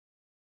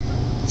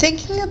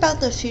Thinking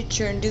about the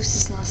future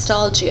induces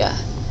nostalgia,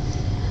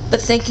 but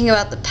thinking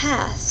about the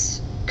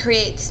past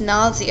creates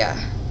nausea.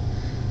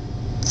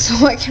 So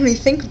what can we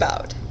think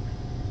about?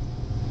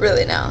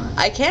 Really now,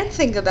 I can't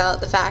think about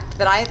the fact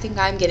that I think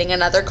I'm getting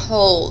another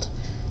cold,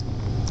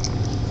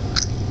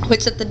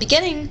 which at the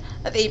beginning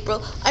of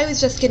April, I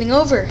was just getting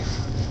over.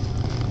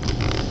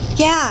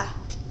 Yeah.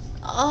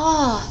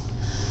 Oh,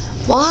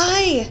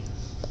 why?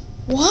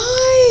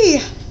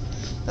 Why?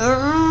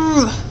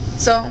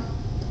 So,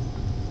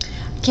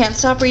 I can't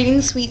stop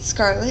reading Sweet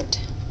Scarlet.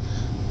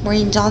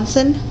 Maureen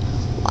Johnson,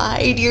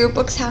 why do your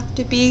books have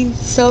to be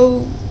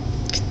so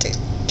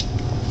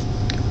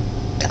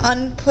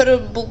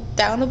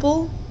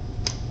unput-downable?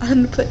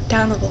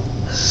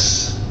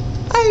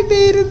 I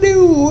made a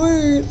new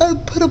word.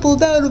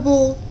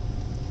 Unputable-downable.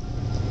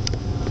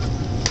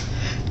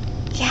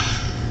 Yeah.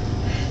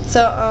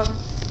 So,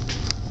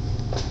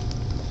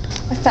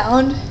 I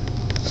found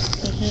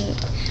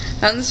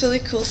this really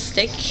cool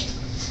stick.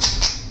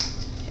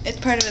 It's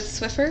part of a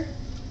Swiffer.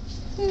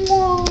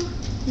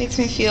 Makes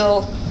me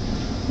feel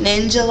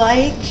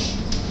ninja-like.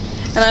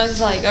 And I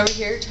was like over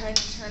here trying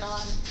to turn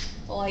on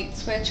the light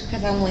switch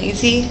because I'm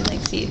lazy.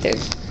 Like, see,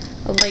 there's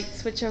a light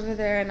switch over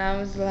there, and I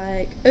was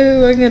like,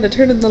 oh, I'm gonna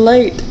turn on the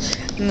light.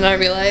 And then I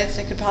realized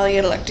I could probably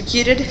get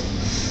electrocuted.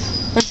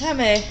 One time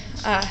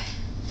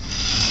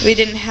we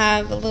didn't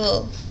have a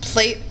little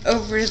plate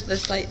over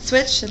this light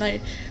switch, and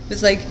I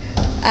was like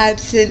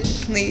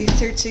absently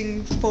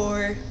searching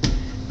for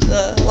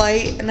the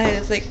light, and I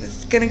was like,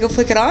 was gonna go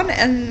flick it on,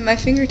 and my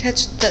finger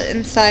touched the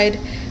inside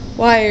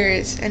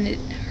wires, and it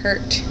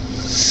hurt.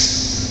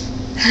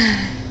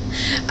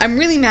 I'm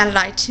really mad at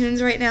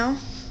iTunes right now.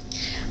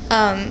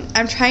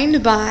 I'm trying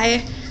to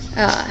buy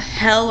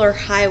Hell or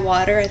High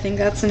Water, I think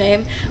that's the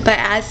name, by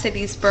As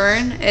Cities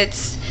Burn.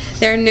 It's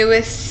their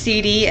newest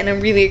CD, and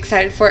I'm really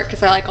excited for it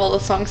because I like all the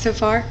songs so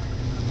far,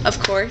 of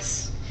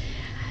course.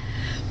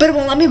 But it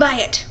won't let me buy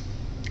it.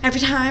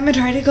 Every time I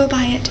try to go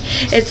buy it,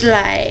 it's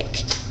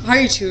like,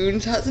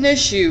 iTunes has an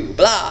issue,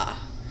 blah.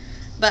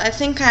 But I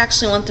think I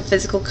actually want the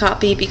physical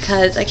copy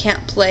because I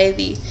can't play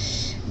the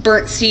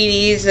burnt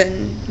CDs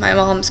in my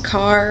mom's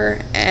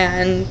car,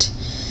 and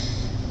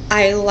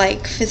I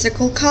like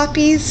physical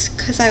copies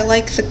because I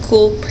like the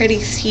cool, pretty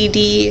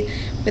CD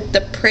with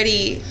the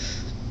pretty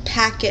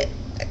packet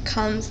that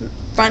comes in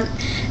front,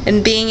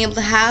 and being able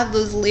to have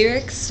those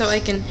lyrics so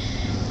I can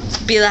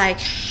be like,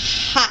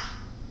 ha!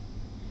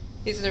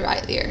 These are the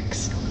right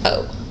lyrics.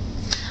 Oh.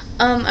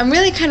 I'm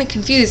really kind of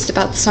confused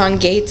about the song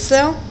Gates,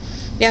 though.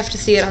 You have to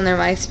see it on their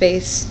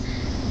MySpace.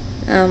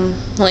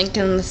 Link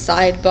in the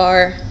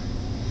sidebar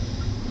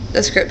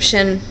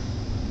description.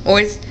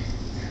 Always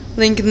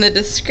link in the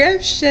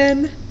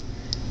description.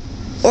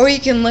 Or you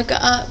can look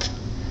up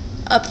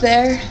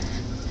there.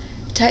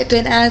 Type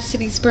in As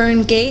Cities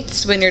Burn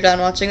Gates when you're done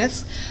watching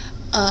this.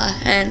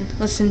 And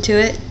listen to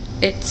it.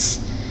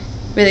 It's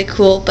really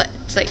cool, but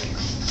it's like,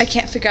 I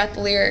can't figure out the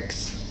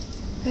lyrics.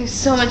 There's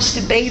so much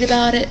debate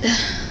about it.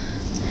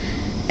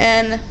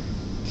 And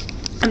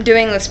I'm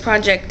doing this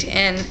project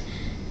in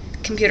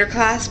computer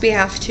class. We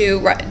have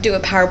to do a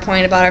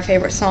PowerPoint about our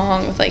favorite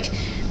song with like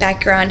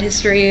background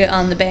history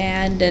on the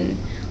band and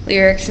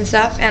lyrics and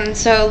stuff. And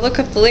so look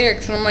up the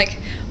lyrics, and I'm like,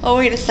 oh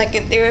wait a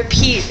second, they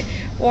repeat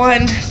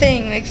one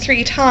thing like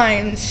 3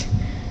 times.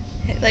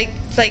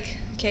 It's like,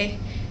 okay,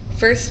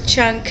 first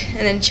chunk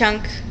and then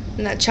chunk,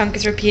 and that chunk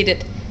is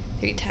repeated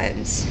 3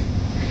 times.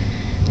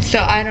 So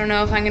I don't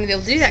know if I'm gonna be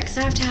able to do that because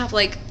I have to have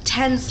like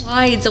 10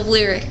 slides of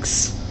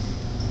lyrics.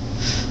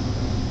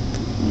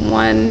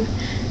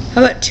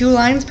 How about 2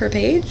 lines per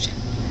page?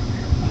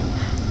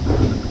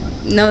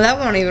 No, that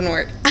won't even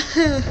work.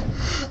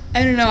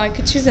 I don't know, I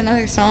could choose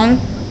another song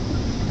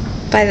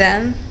by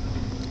them.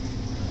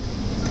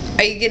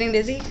 Are you getting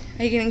dizzy?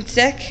 Are you getting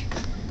sick?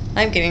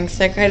 I'm getting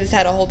sick. I just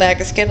had a whole bag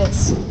of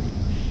Skittles.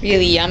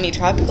 Really yummy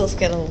tropical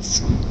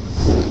Skittles.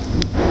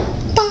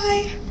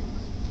 Bye!